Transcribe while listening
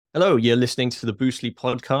Hello, you're listening to the Boostly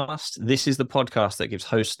podcast. This is the podcast that gives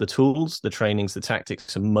hosts the tools, the trainings, the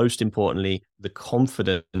tactics, and most importantly, the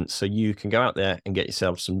confidence so you can go out there and get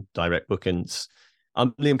yourself some direct bookings.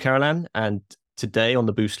 I'm Liam Carolan, and today on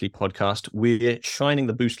the Boostly podcast, we're shining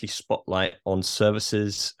the Boostly spotlight on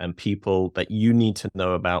services and people that you need to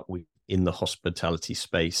know about in the hospitality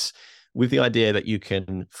space, with the idea that you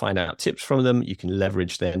can find out tips from them, you can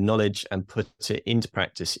leverage their knowledge and put it into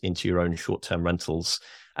practice into your own short-term rentals.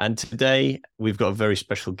 And today we've got a very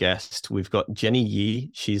special guest. We've got Jenny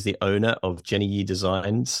Yee. She's the owner of Jenny Yee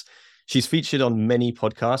Designs. She's featured on many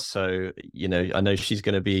podcasts. So, I know she's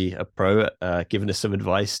going to be a pro at giving us some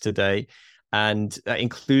advice today. And that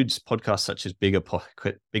includes podcasts such as Bigger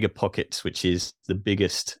Pockets, which is the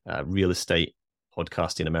biggest real estate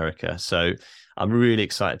podcast in America. So I'm really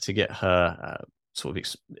excited to get her her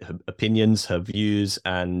opinions, her views,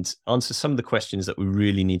 and answer some of the questions that we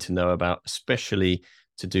really need to know about, especially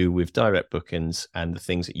to do with direct bookings and the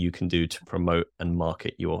things that you can do to promote and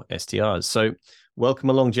market your STRs. So welcome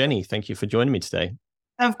along, Jenny. Thank you for joining me today.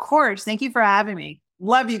 Of course. Thank you for having me.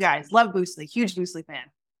 Love you guys. Love Boostly. Huge Boostly fan.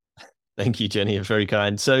 Thank you, Jenny. You're very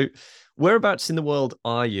kind. So whereabouts in the world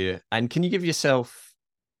are you? And can you give yourself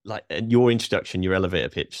like your introduction, your elevator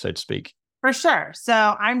pitch, so to speak? For sure.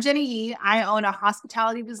 So I'm Jenny Yee. I own a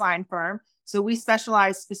hospitality design firm. So we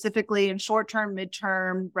specialize specifically in short-term,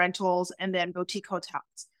 mid-term rentals, and then boutique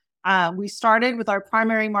hotels. We started with our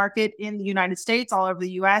primary market in the United States, all over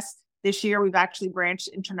the US. This year, we've actually branched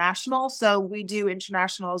international. So we do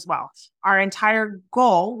international as well. Our entire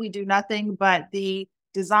goal, we do nothing but the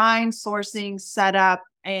design, sourcing, setup,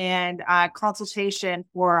 and consultation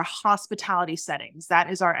for hospitality settings. That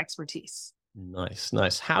is our expertise. Nice,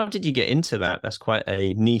 nice. How did you get into that? That's quite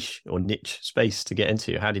a niche space to get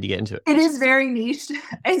into. How did you get into it? It is very niche.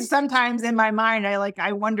 And sometimes in my mind,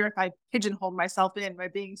 I wonder if I pigeonholed myself in by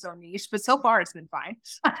being so niche, but so far it's been fine.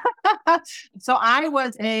 So I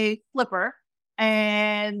was a flipper,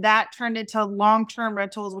 and that turned into long-term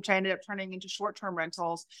rentals, which I ended up turning into short-term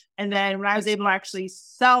rentals. And then when I was able to actually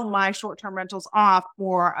sell my short-term rentals off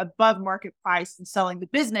for above market price and selling the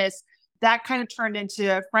business, that kind of turned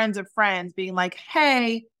into friends of friends being like,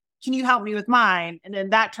 hey, can you help me with mine? And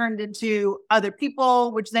then that turned into other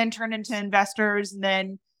people, which then turned into investors. And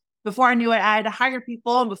then before I knew it, I had to hire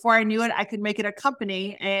people. And before I knew it, I could make it a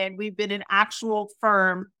company. And we've been an actual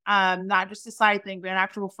firm, not just a side thing, but an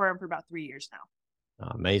actual firm for about 3 years now.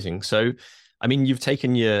 Oh, amazing. So, I mean, you've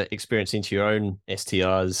taken your experience into your own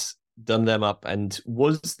STRs, done them up, and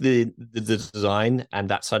was the design and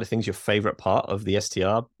that side of things your favorite part of the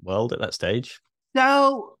STR world at that stage?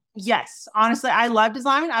 So yes, honestly, I love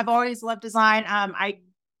design. I've always loved design. I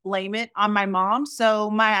blame it on my mom. So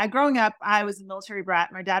growing up, I was a military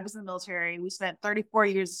brat. My dad was in the military. We spent 34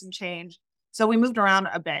 years and change. So we moved around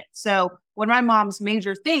a bit. So one of my mom's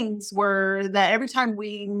major things were that every time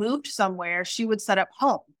we moved somewhere, she would set up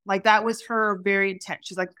home. Like that was her very intent.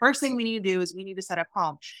 She's like, the first thing we need to do is we need to set up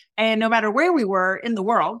home. And no matter where we were in the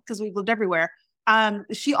world, because we've lived everywhere,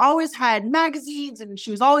 she always had magazines, and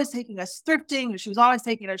she was always taking us thrifting, and she was always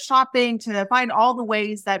taking us shopping to find all the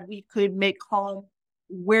ways that we could make home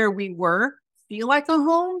where we were feel like a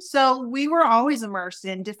home. So we were always immersed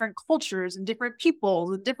in different cultures and different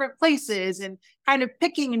people and different places and kind of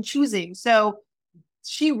picking and choosing. So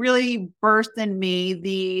she really birthed in me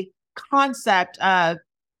the concept of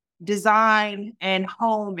design and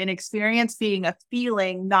home and experience being a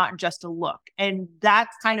feeling, not just a look. And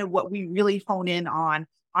that's kind of what we really hone in on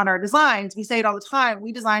our designs. We say it all the time.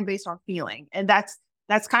 We design based on feeling. And that's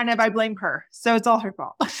kind of, I blame her. So it's all her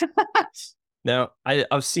fault. Now,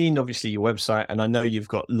 I've seen obviously your website, and I know you've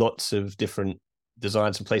got lots of different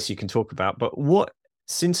designs and places you can talk about. But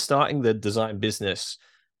since starting the design business,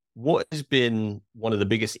 what has been one of the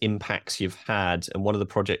biggest impacts you've had, and one of the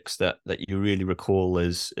projects that you really recall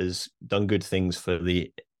as done good things for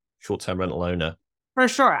the short-term rental owner? For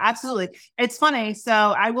sure. Absolutely. It's funny. So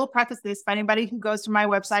I will preface this. For anybody who goes to my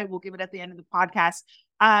website, we'll give it at the end of the podcast.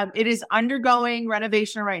 It is undergoing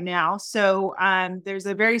renovation right now. So there's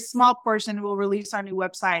a very small portion we'll release our new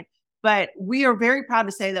website, but we are very proud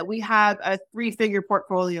to say that we have a 3-figure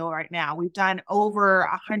portfolio right now. We've done over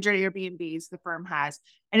 100 Airbnbs, the firm has.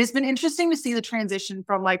 And it's been interesting to see the transition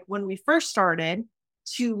from like when we first started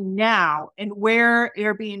to now, and where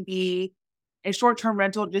Airbnb and short-term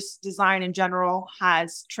rental, just design in general,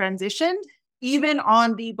 has transitioned, even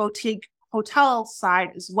on the boutique hotel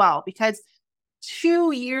side as well. Because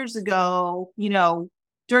 2 years ago,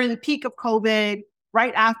 during the peak of COVID,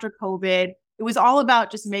 right after COVID, it was all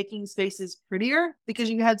about just making spaces prettier, because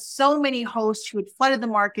you had so many hosts who had flooded the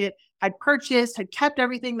market, had purchased, had kept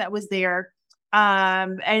everything that was there.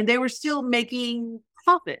 And they were still making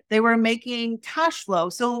profit. They were making cash flow.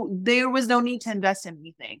 So there was no need to invest in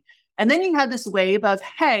anything. And then you had this wave of,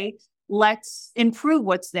 hey, let's improve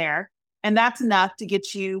what's there. And that's enough to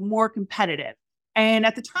get you more competitive. And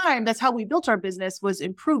at the time, that's how we built our business, was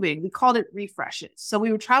improving. We called it refreshes. So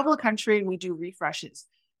we would travel the country and we do refreshes.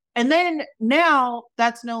 And then now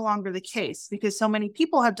that's no longer the case because so many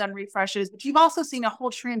people have done refreshes, but you've also seen a whole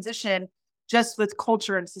transition just with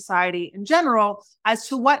culture and society in general as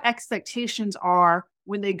to what expectations are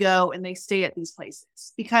when they go and they stay at these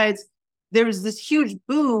places. Because there's this huge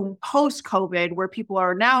boom post-COVID where people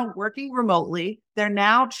are now working remotely. They're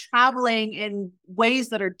now traveling in ways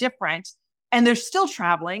that are different. And they're still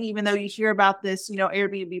traveling, even though you hear about this,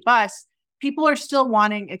 Airbnb bus, people are still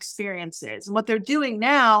wanting experiences. And what they're doing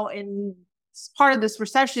now in part of this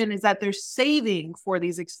recession is that they're saving for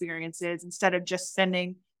these experiences instead of just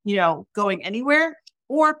spending, going anywhere.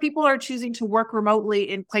 Or people are choosing to work remotely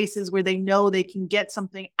in places where they know they can get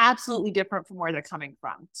something absolutely different from where they're coming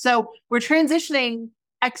from. So we're transitioning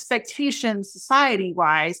expectations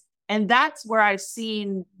society-wise. And that's where I've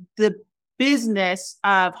seen the business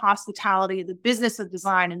of hospitality, the business of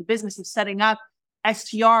design, and the business of setting up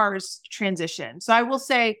STRs transition. So I will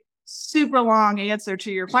say, super long answer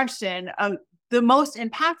to your question. The most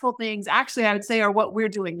impactful things, actually, I would say, are what we're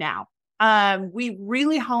doing now. We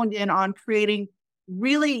really honed in on creating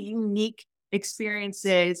really unique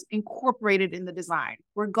experiences incorporated in the design.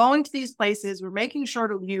 We're going to these places. We're making sure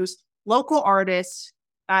to use local artists,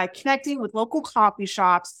 connecting with local coffee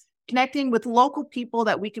shops, connecting with local people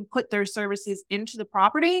that we can put their services into the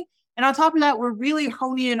property. And on top of that, we're really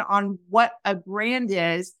honing in on what a brand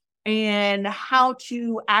is and how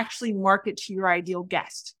to actually market to your ideal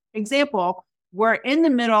guest. Example, we're in the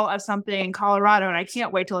middle of something in Colorado, and I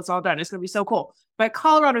can't wait till it's all done. It's going to be so cool. But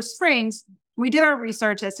Colorado Springs, we did our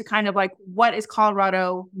research as to kind of like, what is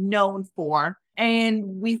Colorado known for?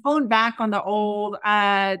 And we honed back on the old,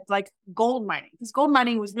 gold mining, because gold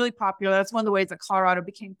mining was really popular. That's one of the ways that Colorado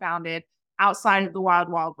became founded outside of the wild,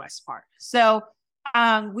 wild west part. So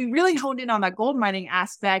we really honed in on that gold mining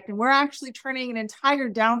aspect, and we're actually turning an entire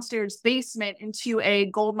downstairs basement into a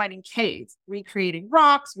gold mining cave, recreating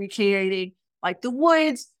rocks, recreating like the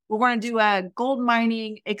woods. We're going to do a gold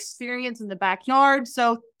mining experience in the backyard.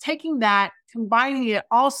 So taking that, combining it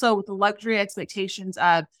also with the luxury expectations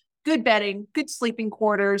of good bedding, good sleeping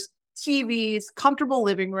quarters, TVs, comfortable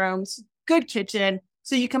living rooms, good kitchen.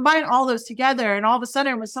 So you combine all those together, and all of a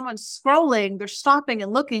sudden when someone's scrolling, they're stopping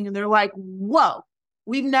and looking and they're like, whoa,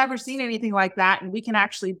 we've never seen anything like that. And we can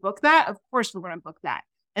actually book that. Of course, we're going to book that.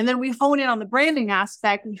 And then we hone in on the branding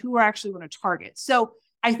aspect and who we're actually going to target. So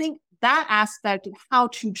I think that aspect of how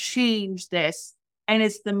to change this, and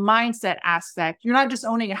it's the mindset aspect. You're not just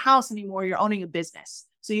owning a house anymore, you're owning a business.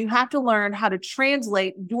 So you have to learn how to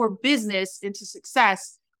translate your business into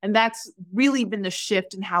success. And that's really been the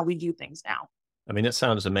shift in how we do things now. I mean, it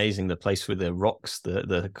sounds amazing. The place with the rocks,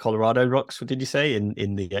 the Colorado rocks, what did you say,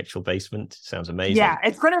 in the actual basement? Sounds amazing. Yeah,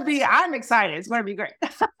 it's going to be, I'm excited. It's going to be great.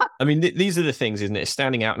 I mean, these are the things, isn't it?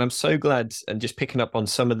 Standing out. And I'm so glad, and just picking up on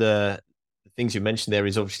some of the things you mentioned there,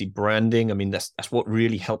 is obviously branding. I mean, that's what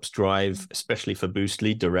really helps drive, especially for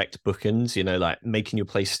Boostly, direct bookings, like making your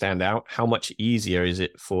place stand out. How much easier is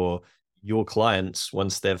it for your clients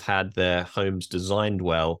once they've had their homes designed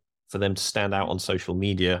well for them to stand out on social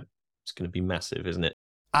media? It's going to be massive, isn't it?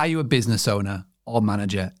 Are you a business owner or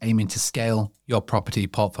manager aiming to scale your property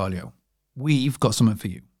portfolio? We've got something for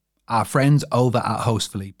you. Our friends over at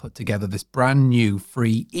Hostfully put together this brand new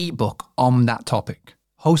free ebook on that topic.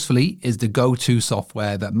 Hostfully is the go-to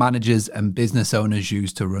software that managers and business owners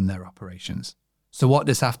use to run their operations. So what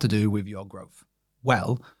does this have to do with your growth?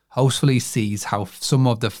 Well, Hostfully sees how some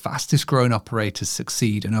of the fastest growing operators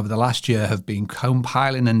succeed, and over the last year have been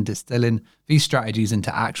compiling and distilling these strategies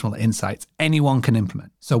into actionable insights anyone can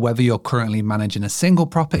implement. So whether you're currently managing a single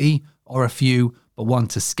property or a few, but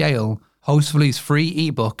want to scale, Hostfully's free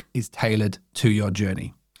ebook is tailored to your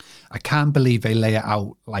journey. I can't believe they lay it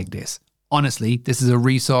out like this. Honestly, this is a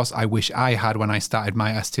resource I wish I had when I started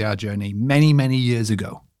my STR journey many, many years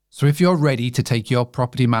ago. So if you're ready to take your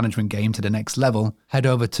property management game to the next level, head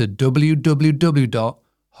over to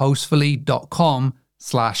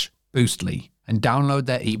www.hostfully.com/boostly and download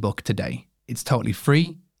their ebook today. It's totally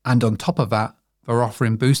free. And on top of that, they're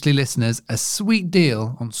offering Boostly listeners a sweet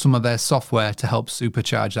deal on some of their software to help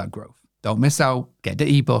supercharge that growth. Don't miss out. Get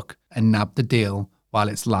the ebook and nab the deal while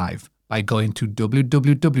it's live by going to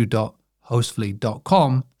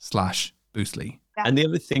www.hostfully.com/boostly. And the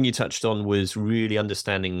other thing you touched on was really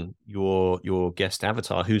understanding your guest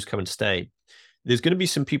avatar, who's coming to stay. There's going to be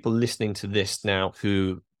some people listening to this now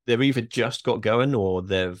who they've either just got going or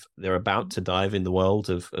they're about to dive in the world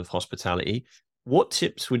of hospitality. What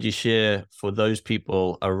tips would you share for those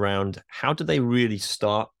people around how do they really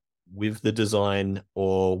start with the design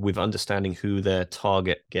or with understanding who their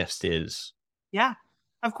target guest is? Yeah,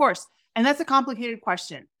 of course. And that's a complicated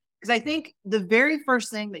question because I think the very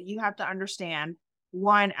first thing that you have to understand,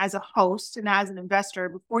 one, as a host and as an investor,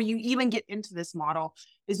 before you even get into this model,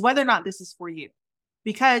 is whether or not this is for you.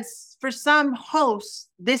 Because for some hosts,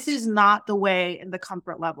 this is not the way in the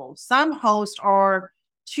comfort level. Some hosts are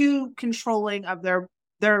too controlling of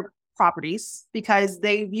their properties because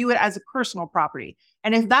they view it as a personal property.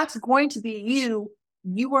 And if that's going to be you,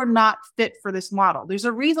 you are not fit for this model. There's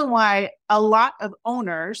a reason why a lot of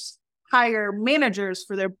owners hire managers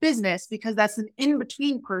for their business, because that's an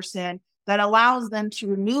in-between person that allows them to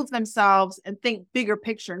remove themselves and think bigger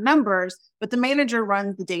picture numbers, but the manager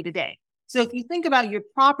runs the day-to-day. So if you think about your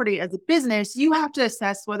property as a business, you have to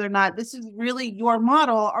assess whether or not this is really your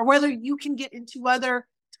model or whether you can get into other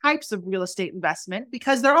types of real estate investment,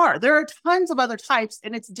 because there are tons of other types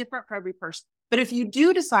and it's different for every person. But if you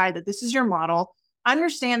do decide that this is your model,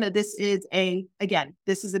 understand that this is a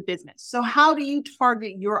business. So how do you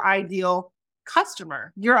target your ideal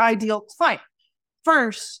customer, your ideal client?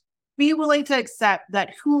 First, be willing to accept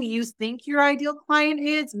that who you think your ideal client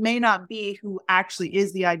is may not be who actually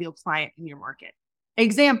is the ideal client in your market.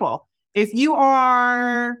 Example, if you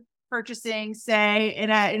are purchasing, say, in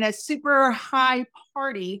a super high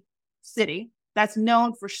party city that's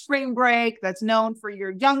known for spring break, that's known for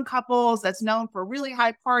your young couples, that's known for really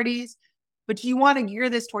high parties, but you want to gear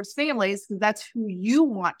this towards families because that's who you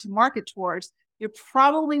want to market towards, you're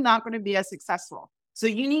probably not going to be as successful. So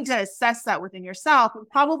you need to assess that within yourself and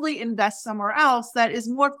probably invest somewhere else that is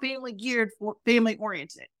more family geared, for family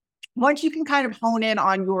oriented. Once you can kind of hone in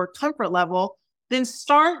on your comfort level, then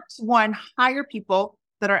start hire people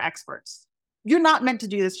that are experts. You're not meant to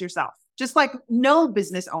do this yourself. Just like no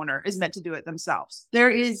business owner is meant to do it themselves. There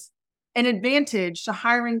is an advantage to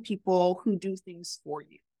hiring people who do things for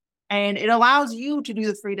you. And it allows you to do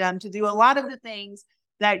the freedom to do a lot of the things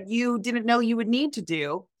that you didn't know you would need to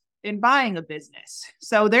do in buying a business.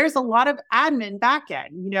 So there's a lot of admin back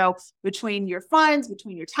end, between your funds,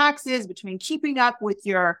 between your taxes, between keeping up with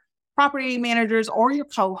your property managers or your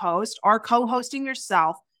co-host or co-hosting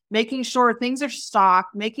yourself, making sure things are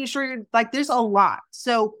stocked, making sure you're there's a lot.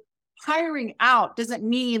 So hiring out doesn't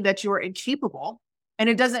mean that you're incapable. And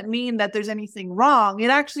it doesn't mean that there's anything wrong. It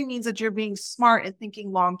actually means that you're being smart and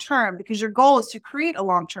thinking long-term, because your goal is to create a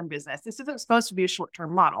long-term business. This isn't supposed to be a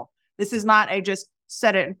short-term model. This is not a just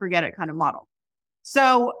set it and forget it kind of model.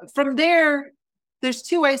 So from there, there's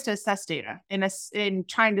two ways to assess data in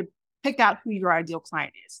trying to pick out who your ideal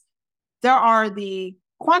client is. There are the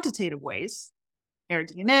quantitative ways,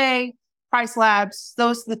 AirDNA, price labs,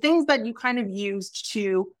 the things that you kind of used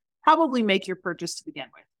to probably make your purchase to begin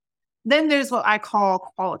with. Then there's what I call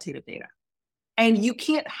qualitative data. And you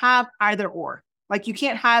can't have either or. You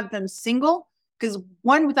can't have them single, because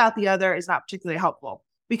one without the other is not particularly helpful.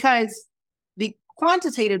 Because the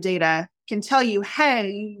quantitative data can tell you,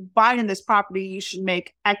 hey, buying this property, you should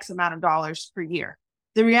make X amount of dollars per year.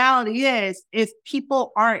 The reality is, if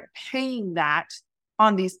people aren't paying that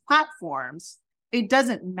on these platforms, it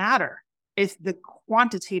doesn't matter if the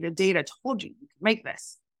quantitative data told you can make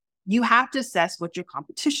this. You have to assess what your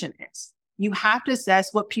competition is. You have to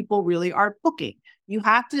assess what people really are booking. You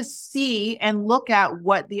have to see and look at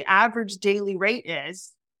what the average daily rate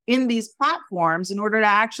is in these platforms in order to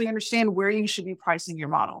actually understand where you should be pricing your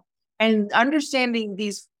model. And understanding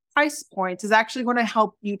these price points is actually going to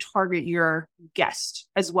help you target your guest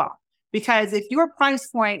as well. Because if your price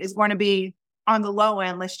point is going to be on the low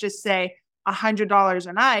end, let's just say $100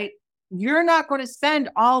 a night, you're not going to spend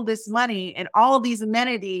all this money and all of these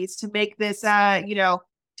amenities to make this,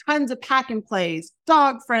 tons of pack and plays,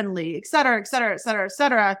 dog friendly, et cetera, et cetera, et cetera, et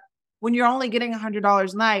cetera, when you're only getting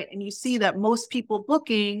 $100 a night and you see that most people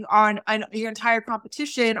booking on your entire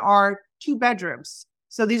competition are 2 bedrooms.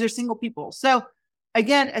 So these are single people. So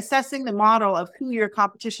again, assessing the model of who your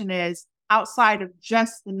competition is outside of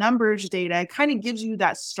just the numbers data kind of gives you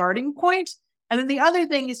that starting point. And then the other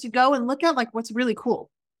thing is to go and look at what's really cool.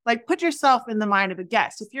 Put yourself in the mind of a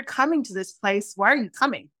guest. If you're coming to this place, why are you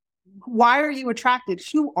coming? Why are you attracted?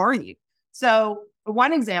 Who are you? So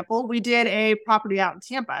one example, we did a property out in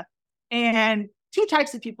Tampa, and 2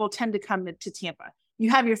 types of people tend to come to Tampa. You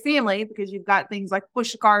have your family, because you've got things like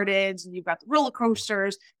Busch Gardens and you've got the roller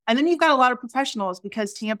coasters. And then you've got a lot of professionals,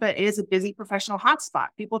 because Tampa is a busy professional hotspot.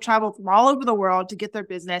 People travel from all over the world to get their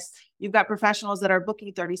business. You've got professionals that are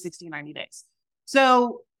booking 30, 60, 90 days.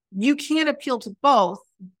 So you can appeal to both,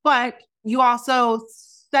 but you also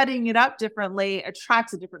setting it up differently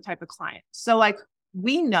attracts a different type of client. So like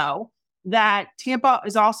we know that Tampa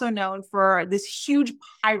is also known for this huge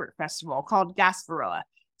pirate festival called Gasparilla.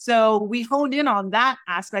 So we honed in on that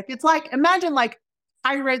aspect. It's like, imagine like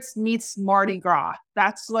Pirates meets Mardi Gras.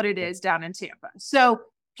 That's what it is down in Tampa. So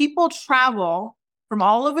people travel from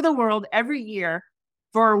all over the world every year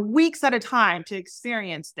for weeks at a time to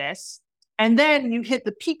experience this. And then you hit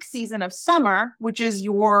the peak season of summer, which is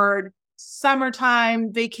your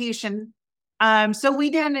summertime vacation. So we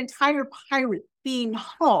did an entire pirate themed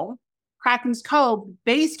home, Kraken's Cove,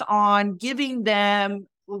 based on giving them,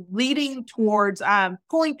 leading towards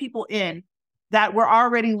pulling people in that were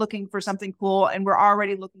already looking for something cool and we're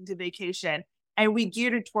already looking to vacation. And we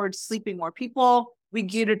geared it towards sleeping more people. We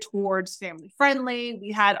geared it towards family friendly.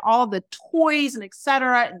 We had all the toys and et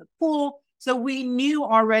cetera in the pool. So we knew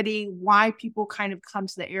already why people kind of come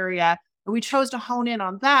to the area. And we chose to hone in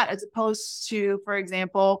on that as opposed to, for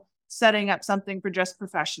example, setting up something for just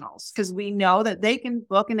professionals, because we know that they can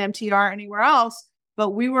book an MTR anywhere else.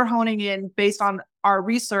 But we were honing in based on our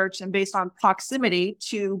research and based on proximity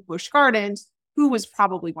to Busch Gardens, who was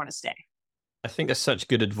probably going to stay. I think that's such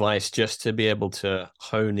good advice, just to be able to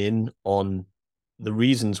hone in on the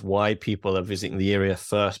reasons why people are visiting the area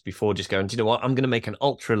first before just going, do you know what, I'm going to make an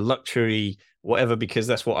ultra luxury whatever because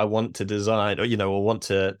that's what I want to design or, or want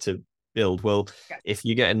to build. Well, if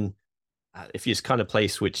you're getting, if you're this kind of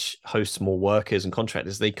place which hosts more workers and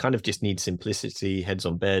contractors, they kind of just need simplicity, heads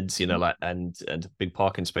on beds, like, and big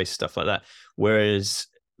parking space, stuff like that. Whereas,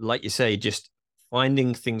 like you say, just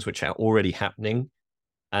finding things which are already happening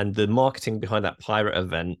and the marketing behind that pirate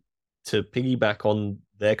event to piggyback on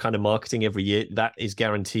their kind of marketing every year, that is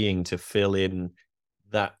guaranteeing to fill in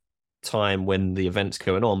that time when the event's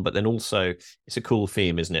going on. But then also it's a cool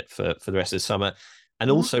theme, isn't it, for the rest of the summer? And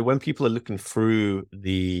also when people are looking through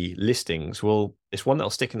the listings, well, it's one that'll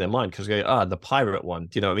stick in their mind because they go, the pirate one.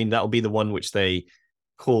 Do you know what I mean? That'll be the one which they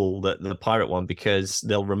call the pirate one because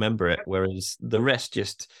they'll remember it. Whereas the rest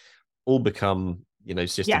just all become,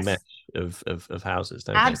 it's just a mesh of houses.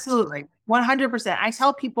 Don't Absolutely. 100%. I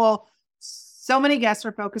tell people so many guests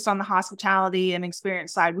are focused on the hospitality and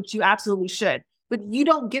experience side, which you absolutely should. But you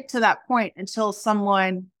don't get to that point until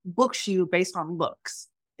someone books you based on looks.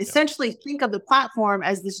 Essentially, think of the platform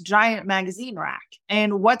as this giant magazine rack.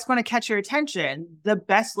 And what's going to catch your attention? The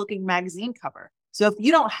best looking magazine cover. So if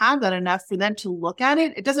you don't have that enough for them to look at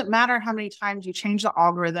it, it doesn't matter how many times you change the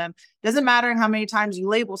algorithm. It doesn't matter how many times you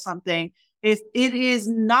label something. If it is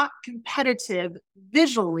not competitive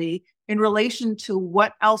visually in relation to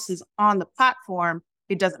what else is on the platform,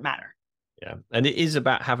 it doesn't matter. Yeah. And it is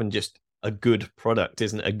about having just a good product,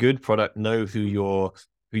 isn't it? A good product, know who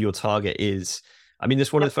your target is. I mean,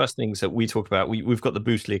 that's one of the first things that we talk about. We've got the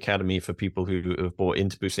Boostly Academy for people who have bought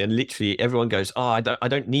into Boostly, and literally everyone goes, I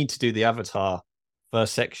don't need to do the avatar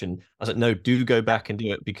first section. I was like, no, do go back and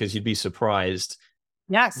do it because you'd be surprised.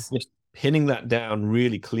 Yes. Just pinning that down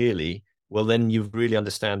really clearly, well, then you really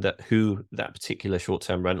understand that who that particular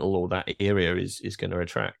short-term rental or that area is going to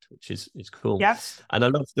attract, which is cool. Yes. And I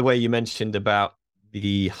love the way you mentioned about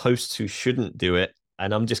the hosts who shouldn't do it.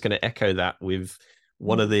 And I'm just going to echo that with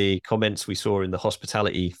one of the comments we saw in the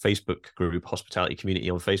hospitality Facebook group, hospitality community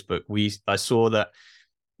on Facebook. I saw that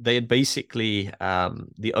they had basically,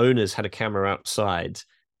 the owners had a camera outside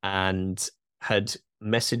and had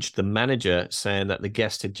messaged the manager saying that the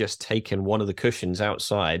guest had just taken one of the cushions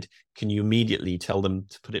outside. Can you immediately tell them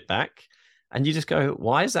to put it back? And you just go,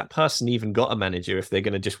 why has that person even got a manager if they're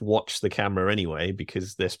going to just watch the camera anyway,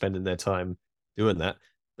 because they're spending their time doing that?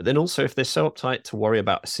 But then also, if they're so uptight to worry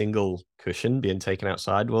about a single cushion being taken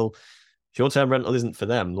outside, well, short-term rental isn't for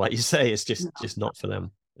them. Like you say, it's just not for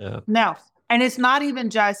them. Yeah. No. And it's not even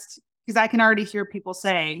just because I can already hear people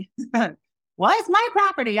saying, well, it's my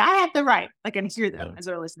property. I have the right. I can hear them as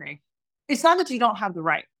they're listening. It's not that you don't have the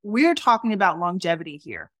right. We're talking about longevity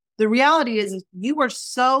here. The reality is you are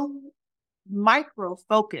so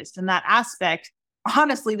micro-focused in that aspect.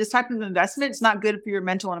 Honestly, this type of investment is not good for your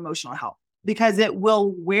mental and emotional health because it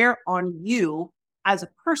will wear on you as a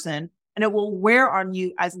person and it will wear on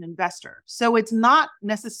you as an investor. So it's not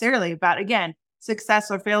necessarily about, again, success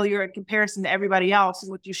or failure in comparison to everybody else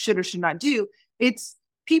and what you should or should not do. It's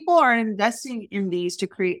people are investing in these to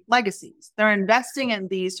create legacies. They're investing in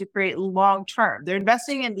these to create long-term. They're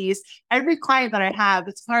investing in these. Every client that I have,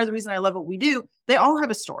 it's part of the reason I love what we do. They all have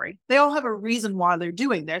a story. They all have a reason why they're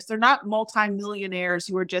doing this. They're not multimillionaires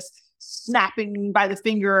who are just snapping by the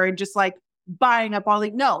finger and just like buying up all.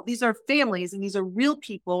 No, these are families and these are real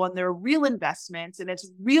people and they're real investments and it's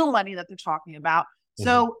real money that they're talking about.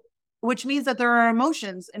 So, which means that there are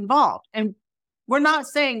emotions involved. And we're not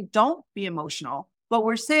saying don't be emotional. What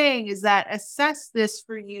we're saying is that assess this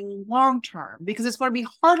for you long term, because it's going to be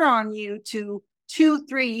harder on you to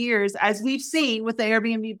 2-3 years, as we've seen with the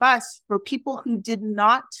Airbnb bust, for people who did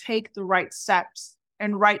not take the right steps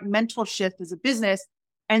and right mental shift as a business.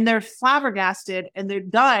 And they're flabbergasted and they're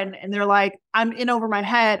done. And they're like, I'm in over my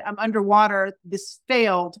head. I'm underwater. This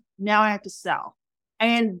failed. Now I have to sell.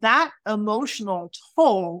 And that emotional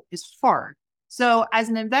toll is hard. So as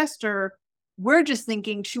an investor, we're just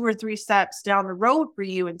thinking 2 or 3 steps down the road for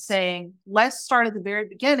you and saying, let's start at the very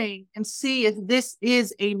beginning and see if this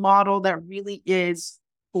is a model that really is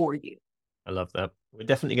for you. I love that. We're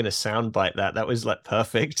definitely going to soundbite that. That was like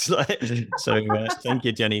perfect. So thank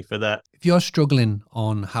you, Jenny, for that. If you're struggling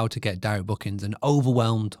on how to get direct bookings and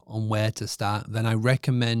overwhelmed on where to start, then I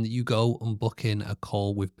recommend you go and book in a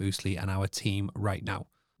call with Boostly and our team right now.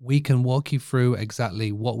 We can walk you through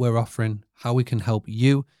exactly what we're offering, how we can help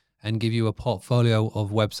you, and give you a portfolio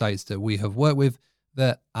of websites that we have worked with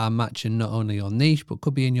that are matching not only your niche, but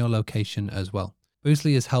could be in your location as well.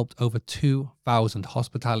 Boostly has helped over 2,000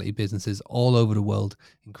 hospitality businesses all over the world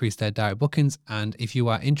increase their direct bookings. And if you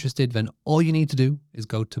are interested, then all you need to do is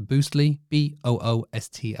go to Boostly,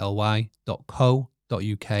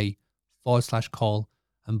 boostly.co.uk/call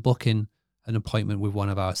and book in an appointment with one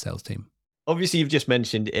of our sales team. Obviously, you've just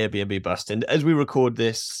mentioned Airbnb bust. And as we record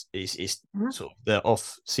this, it's sort of the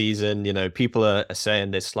off season. You know, people are saying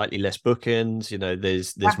there's slightly less bookings. You know,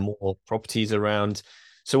 there's more properties around.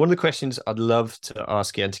 So one of the questions I'd love to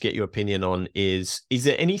ask you and to get your opinion on is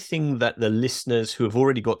there anything that the listeners who have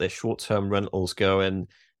already got their short-term rentals going,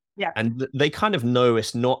 and they kind of know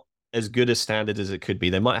it's not as good a standard as it could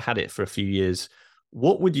be, they might have had it for a few years,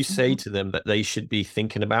 what would you say to them that they should be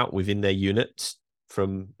thinking about within their units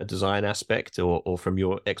from a design aspect or from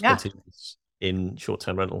your expertise in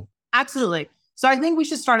short-term rental? Absolutely. So I think we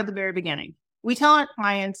should start at the very beginning. We tell our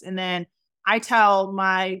clients, and then I tell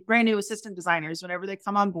my brand new assistant designers whenever they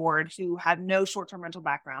come on board who have no short-term rental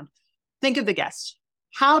background, think of the guest.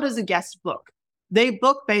 How does a guest book? They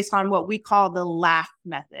book based on what we call the LAF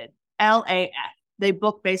method, LAF. They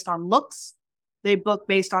book based on looks. They book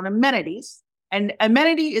based on amenities. And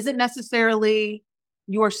amenity isn't necessarily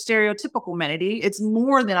your stereotypical amenity. It's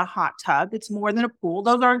more than a hot tub. It's more than a pool.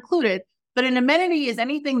 Those are included. But an amenity is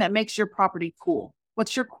anything that makes your property cool.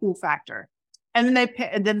 What's your cool factor? And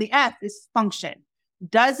then the F is function.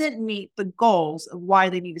 Does it meet the goals of why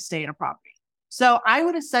they need to stay in a property? So I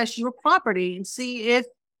would assess your property and see if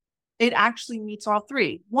it actually meets all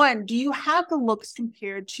 3. 1, do you have the looks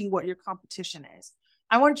compared to what your competition is?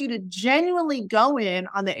 I want you to genuinely go in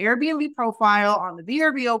on the Airbnb profile, on the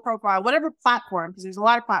VRBO profile, whatever platform, because there's a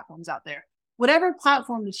lot of platforms out there, whatever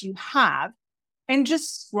platform that you have, and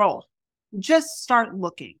just scroll. Just start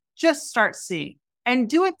looking. Just start seeing. And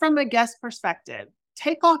do it from a guest perspective.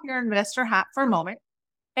 Take off your investor hat for a moment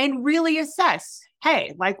and really assess,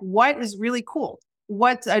 hey, like what is really cool?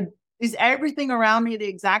 Is everything around me the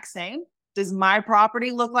exact same? Does my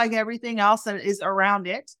property look like everything else that is around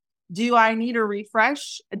it? Do I need a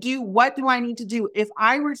refresh? What do I need to do? If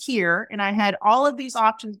I were here and I had all of these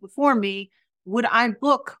options before me, would I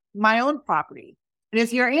book my own property? And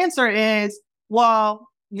if your answer is, well,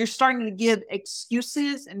 you're starting to give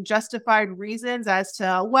excuses and justified reasons as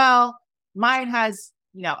to, well, mine has,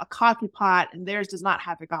 a coffee pot and theirs does not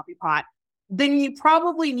have a coffee pot, then you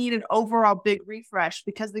probably need an overall big refresh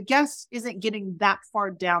because the guest isn't getting that far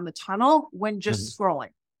down the tunnel when just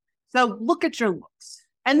scrolling. So look at your looks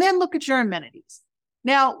and then look at your amenities.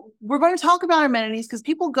 Now, we're going to talk about amenities because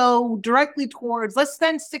people go directly towards, let's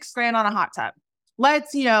spend $6,000 on a hot tub.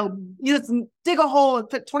 Let's, let's dig a hole and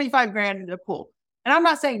put $25,000 into a pool. And I'm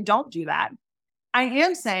not saying don't do that. I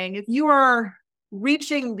am saying if you are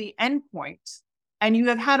reaching the end point and you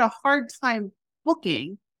have had a hard time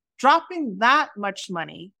booking, dropping that much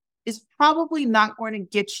money is probably not going to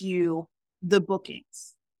get you the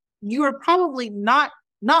bookings. You are probably not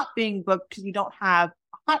being booked because you don't have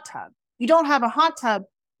a hot tub. You don't have a hot tub.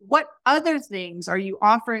 What other things are you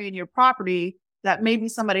offering in your property that maybe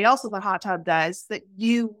somebody else with a hot tub does that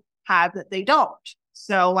you have that they don't?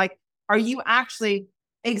 So are you actually,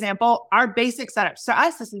 example, our basic setup. So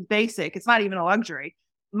us, this is basic. It's not even a luxury.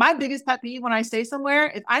 My biggest pet peeve when I stay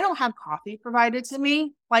somewhere, if I don't have coffee provided to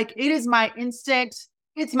me, it's my instant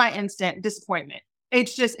disappointment.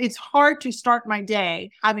 It's hard to start my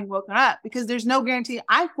day having woken up because there's no guarantee.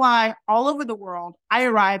 I fly all over the world. I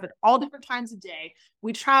arrive at all different times of day.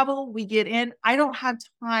 We travel, we get in. I don't have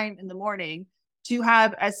time in the morning to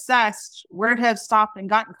have assessed where to have stopped and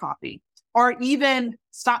gotten coffee, or even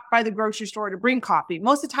stop by the grocery store to bring coffee.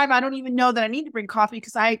 Most of the time, I don't even know that I need to bring coffee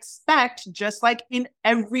because I expect, just like in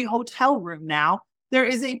every hotel room now, there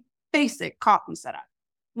is a basic coffee setup.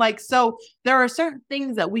 Like, so there are certain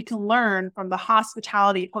things that we can learn from the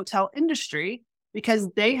hospitality hotel industry because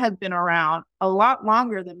they have been around a lot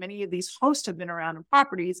longer than many of these hosts have been around in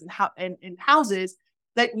properties and in houses,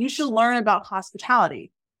 that you should learn about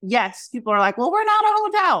hospitality. Yes, people are like, well, we're not a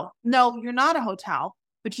hotel. No, you're not a hotel,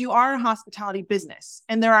 but you are a hospitality business.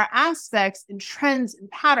 And there are aspects and trends and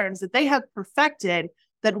patterns that they have perfected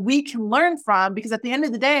that we can learn from, because at the end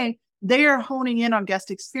of the day, they are honing in on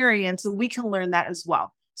guest experience, and we can learn that as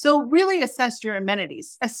well. So really assess your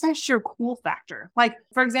amenities, assess your cool factor. Like,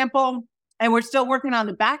 for example, and we're still working on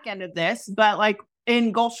the back end of this, but like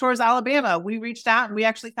in Gulf Shores, Alabama, we reached out and we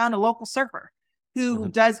actually found a local surfer who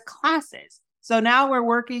does classes. So now we're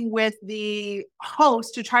working with the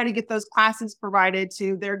host to try to get those classes provided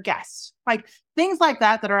to their guests. Like things like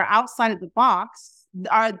that are outside of the box.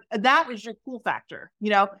 That is your cool factor. You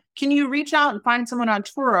know, can you reach out and find someone on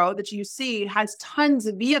Turo that you see has tons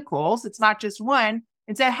of vehicles? It's not just one,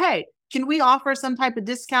 and say, hey, can we offer some type of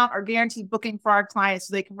discount or guaranteed booking for our clients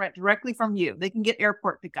so they can rent directly from you? They can get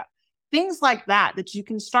airport pickup. Things like that you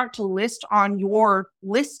can start to list on your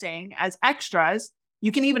listing as extras.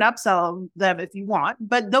 You can even upsell them if you want,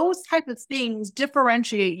 but those type of things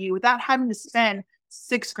differentiate you without having to spend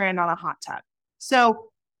 $6,000 on a hot tub. So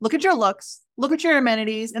look at your looks, look at your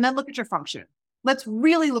amenities, and then look at your function. Let's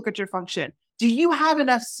really look at your function. Do you have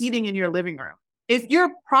enough seating in your living room? If your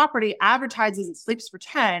property advertises it sleeps for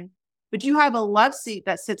 10, but you have a love seat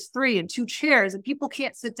that sits 3 and 2 chairs and people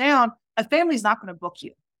can't sit down, a family's not going to book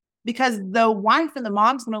you, because the wife and the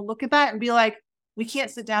mom's going to look at that and be like, we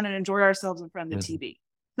can't sit down and enjoy ourselves in front of the TV.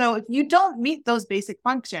 So if you don't meet those basic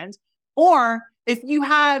functions, or if you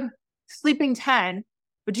have sleeping 10,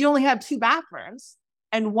 but you only have 2 bathrooms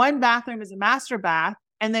and 1 bathroom is a master bath,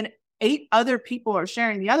 and then 8 other people are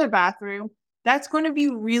sharing the other bathroom, that's going to be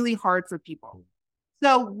really hard for people.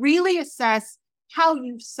 So really assess how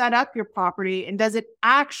you've set up your property and does it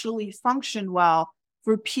actually function well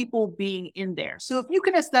for people being in there. So if you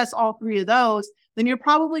can assess all 3 of those, then you're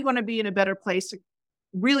probably going to be in a better place to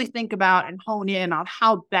really think about and hone in on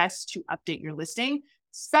how best to update your listing,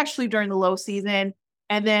 especially during the low season,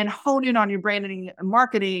 and then hone in on your branding and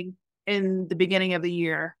marketing in the beginning of the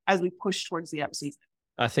year as we push towards the up season.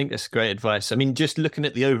 I think that's great advice. I mean, just looking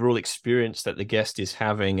at the overall experience that the guest is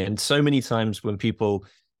having, and so many times when people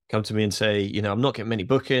come to me and say, you know, I'm not getting many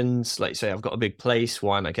bookings, like say I've got a big place,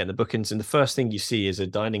 why am I getting the bookings? And the first thing you see is a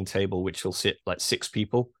dining table which will sit like 6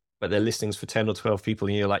 people, but their listings for 10 or 12 people,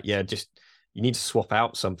 and you're like, yeah, just you need to swap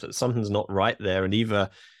out something. Something's not right there, and either,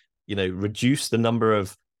 you know, reduce the number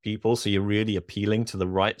of people so you're really appealing to the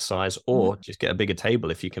right size, or just get a bigger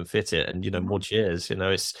table if you can fit it, and, you know, more chairs. You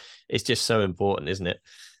know, it's just so important, isn't it?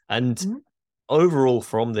 And overall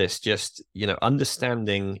from this, just, you know,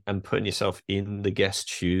 understanding and putting yourself in the guest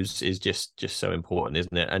shoes is just so important,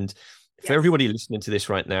 isn't it? And for everybody listening to this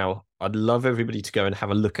right now, I'd love everybody to go and have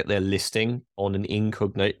a look at their listing on an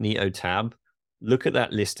incognito tab. Look at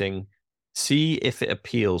that listing, see if it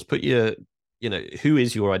appeals. Put your, you know, who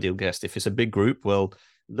is your ideal guest? If it's a big group, well,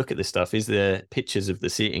 look at this stuff. Is there pictures of the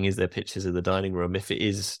seating? Is there pictures of the dining room? If it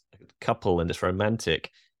is a couple and it's romantic,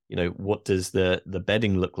 you know, what does the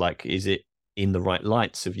bedding look like? Is it in the right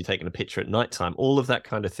lights? Have you taken a picture at nighttime? All of that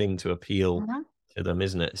kind of thing to appeal to them,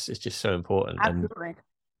 isn't it? It's just so important. Absolutely. And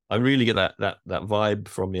I really get that vibe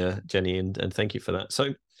from you, Jenny, and thank you for that.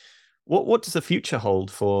 So what does the future hold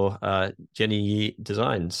for Jenny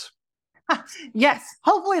Designs? Yes,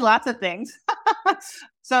 hopefully lots of things.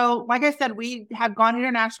 So like I said, we have gone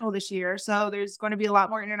international this year. So there's going to be a lot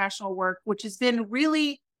more international work, which has been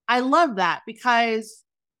really, I love that, because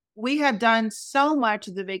we have done so much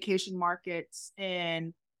of the vacation markets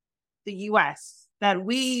in the US that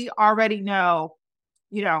we already know,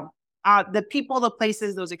 you know, the people, the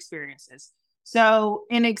places, those experiences. So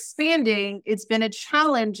in expanding, it's been a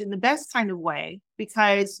challenge in the best kind of way,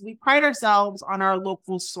 because we pride ourselves on our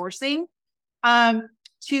local sourcing,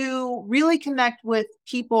 to really connect with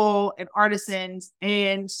people and artisans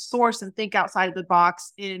and source and think outside of the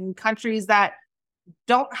box in countries that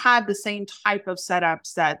don't have the same type of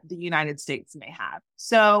setups that the United States may have.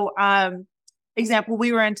 So, example,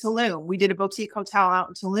 we were in Tulum. We did a boutique hotel out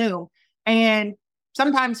in Tulum, and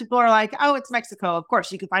sometimes people are like, oh, it's Mexico. Of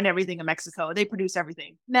course, you can find everything in Mexico. They produce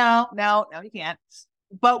everything. No, you can't.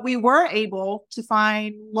 But we were able to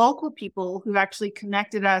find local people who actually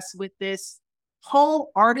connected us with this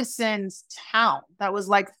whole artisans town that was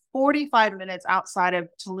like 45 minutes outside of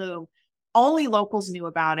Tulum. Only locals knew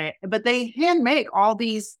about it, but they hand make all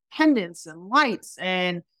these pendants and lights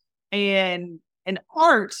and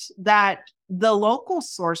art that the locals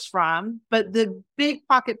source from, but the big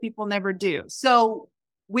pocket people never do. So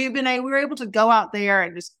we were able to go out there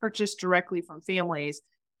and just purchase directly from families,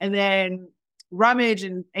 and then rummage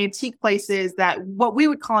in antique places that what we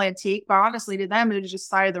would call antique, but honestly to them it was just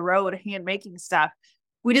side of the road hand making stuff.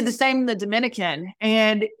 We did the same in the Dominican,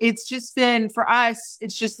 and it's just been, for us,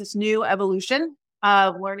 it's just this new evolution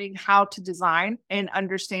of learning how to design and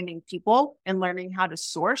understanding people and learning how to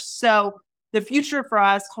source. So the future for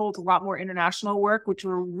us holds a lot more international work, which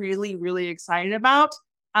we're really, really excited about,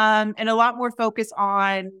 and a lot more focus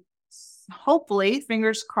on, hopefully,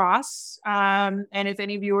 fingers crossed. And if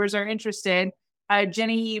any viewers are interested,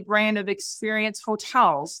 Jenny brand of experience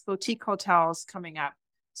hotels, boutique hotels coming up.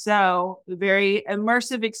 So very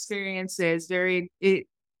immersive experiences, very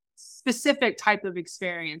specific type of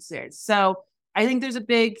experiences. So I think there's a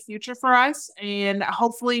big future for us, and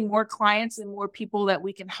hopefully more clients and more people that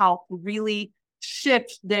we can help really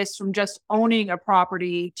shift this from just owning a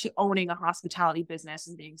property to owning a hospitality business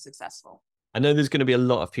and being successful. I know there's going to be a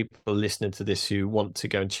lot of people listening to this who want to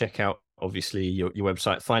go and check out, obviously, your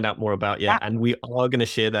website, find out more about you. Yeah. And we are going to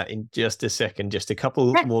share that in just a second. Just a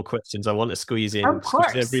couple more questions I want to squeeze in. Of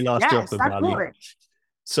course. Every last drop of value.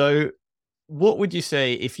 So what would you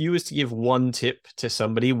say, if you was to give one tip to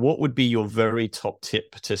somebody, what would be your very top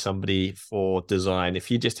tip to somebody for design?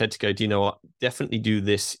 If you just had to go, do you know what, definitely do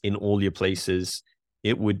this in all your places,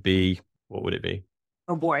 it would be, what would it be?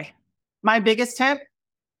 Oh boy. My biggest tip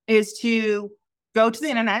is to go to the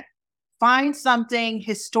internet, find something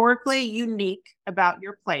historically unique about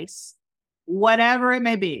your place, whatever it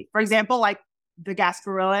may be. For example, like the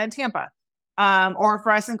Gasparilla in Tampa, or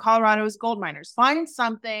for us in Colorado is gold miners. Find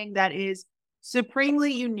something that is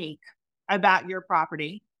supremely unique about your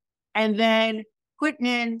property, and then put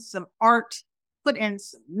in some art, put in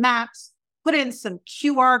some maps, put in some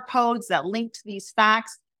QR codes that link to these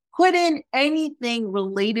facts, put in anything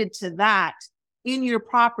related to that in your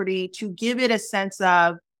property to give it a sense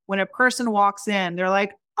of, when a person walks in, they're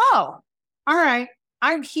like, oh, all right,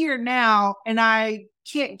 I'm here now and I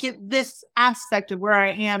can't get this aspect of where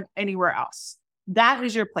I am anywhere else. That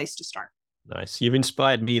is your place to start. Nice. You've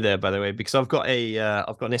inspired me there, by the way, because I've got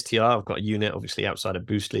an STR, I've got a unit, obviously outside of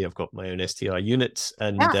Boostly, I've got my own STR units,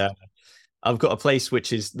 and I've got a place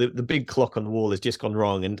which is the big clock on the wall has just gone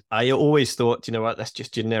wrong. And I always thought, you know what, that's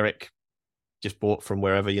just generic, just bought from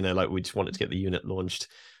wherever, like we just wanted to get the unit launched.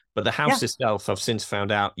 But the house itself, I've since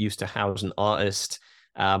found out, used to house an artist.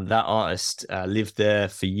 That artist lived there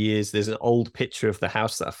for years. There's an old picture of the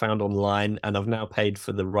house that I found online, and I've now paid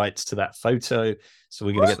for the rights to that photo. So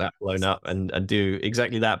we're going to get that blown up and do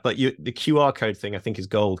exactly that. But the QR code thing, I think, is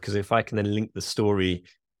gold, because if I can then link the story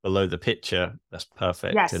below the picture, that's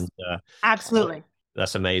perfect. Yes, and absolutely.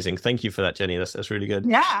 That's amazing. Thank you for that, Jenny. That's really good.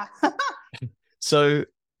 Yeah. So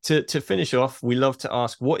to finish off, we love to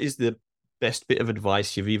ask, what is the best bit of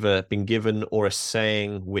advice you've either been given or a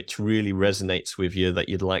saying which really resonates with you that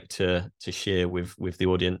you'd like to share with the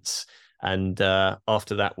audience? And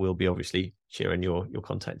after that, we'll be obviously sharing your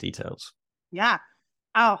contact details. Yeah.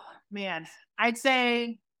 Oh, man. I'd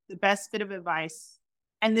say the best bit of advice,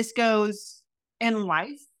 and this goes in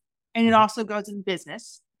life and it also goes in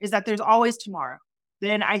business, is that there's always tomorrow.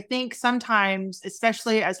 Then I think sometimes,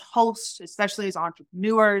 especially as hosts, especially as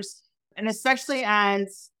entrepreneurs, and especially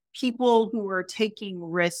as people who are taking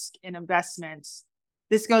risk in investments,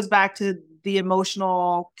 this goes back to the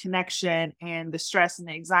emotional connection and the stress and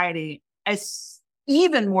the anxiety, as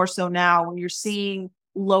even more so now when you're seeing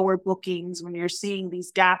lower bookings, when you're seeing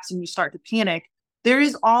these gaps and you start to panic. There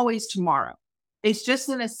is always tomorrow. It's just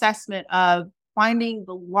an assessment of finding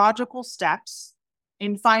the logical steps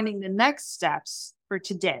and finding the next steps for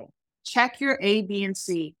today. Check your A, B, and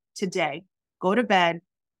C today. Go to bed,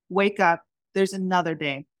 wake up. There's another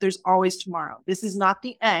day. There's always tomorrow. This is not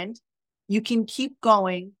the end. You can keep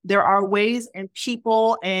going. There are ways, and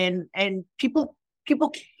people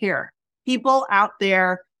people care. People out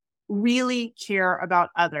there really care about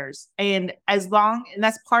others. And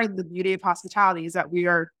that's part of the beauty of hospitality, is that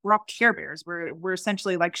we're all care bears. We're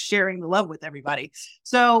essentially like sharing the love with everybody.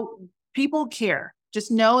 So people care. Just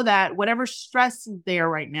know that whatever stress is there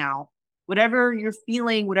right now, whatever you're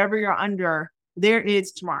feeling, whatever you're under, there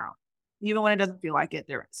is tomorrow. Even when it doesn't feel like it,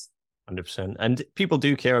 there is. 100%. And people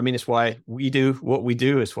do care. I mean, it's why we do what we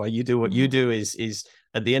do. It's why you do what you do. Is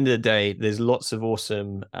at the end of the day, there's lots of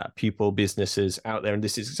awesome people, businesses out there. And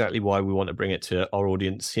this is exactly why we want to bring it to our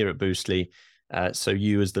audience here at Boostly. So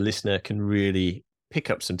you as the listener can really pick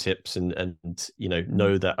up some tips and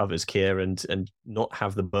know that others care and not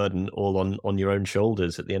have the burden all on your own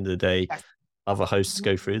shoulders. At the end of the day, other hosts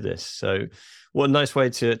go through this. So what a nice way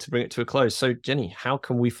to bring it to a close. So Jenny, how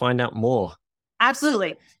can we find out more?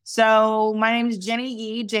 Absolutely. So my name is Jenny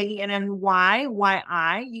Yee,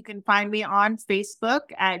 JennyYyi. You can find me on Facebook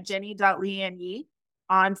at jenny.leanyee.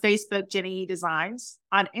 On Facebook, Jenny Yee Designs.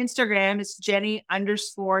 On Instagram, it's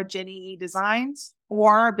Jenny_Jenny Yee Designs,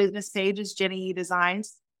 or our business page is Jenny Yee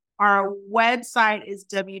Designs. Our website is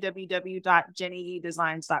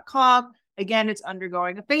www.jennyyeedesigns.com. Again, it's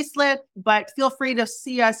undergoing a facelift, but feel free to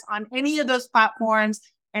see us on any of those platforms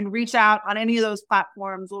and reach out on any of those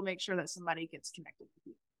platforms. We'll make sure that somebody gets connected with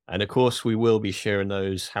you. And of course, we will be sharing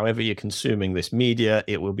those. However you're consuming this media,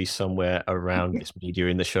 it will be somewhere around this media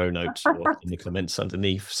in the show notes or in the comments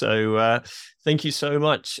underneath. So thank you so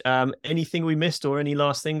much. Anything we missed or any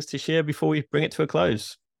last things to share before we bring it to a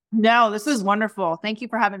close? No, this is wonderful. Thank you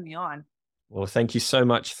for having me on. Well, thank you so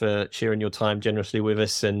much for sharing your time generously with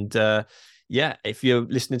us. And yeah, if you're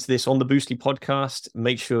listening to this on the Boostly podcast,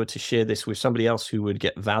 make sure to share this with somebody else who would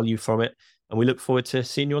get value from it. And we look forward to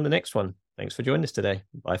seeing you on the next one. Thanks for joining us today.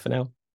 Bye for now.